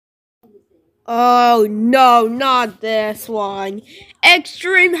Oh no, not this one.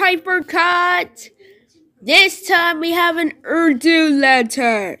 Extreme hypercut. This time we have an Urdu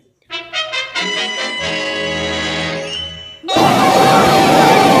letter.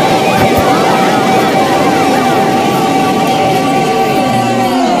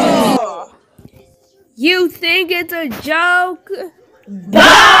 You think it's a joke?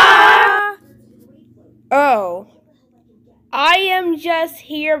 Bah! Oh. I am just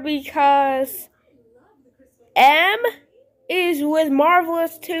here because M is with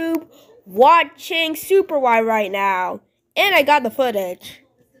Marvelous Tube watching Super Y right now. And I got the footage.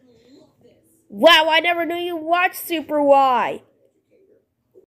 Wow, I never knew you watched Super Y.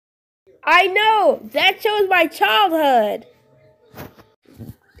 I know, that shows my childhood.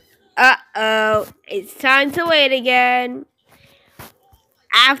 Uh-oh, it's time to wait again.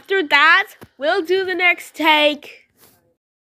 After that, we'll do the next take.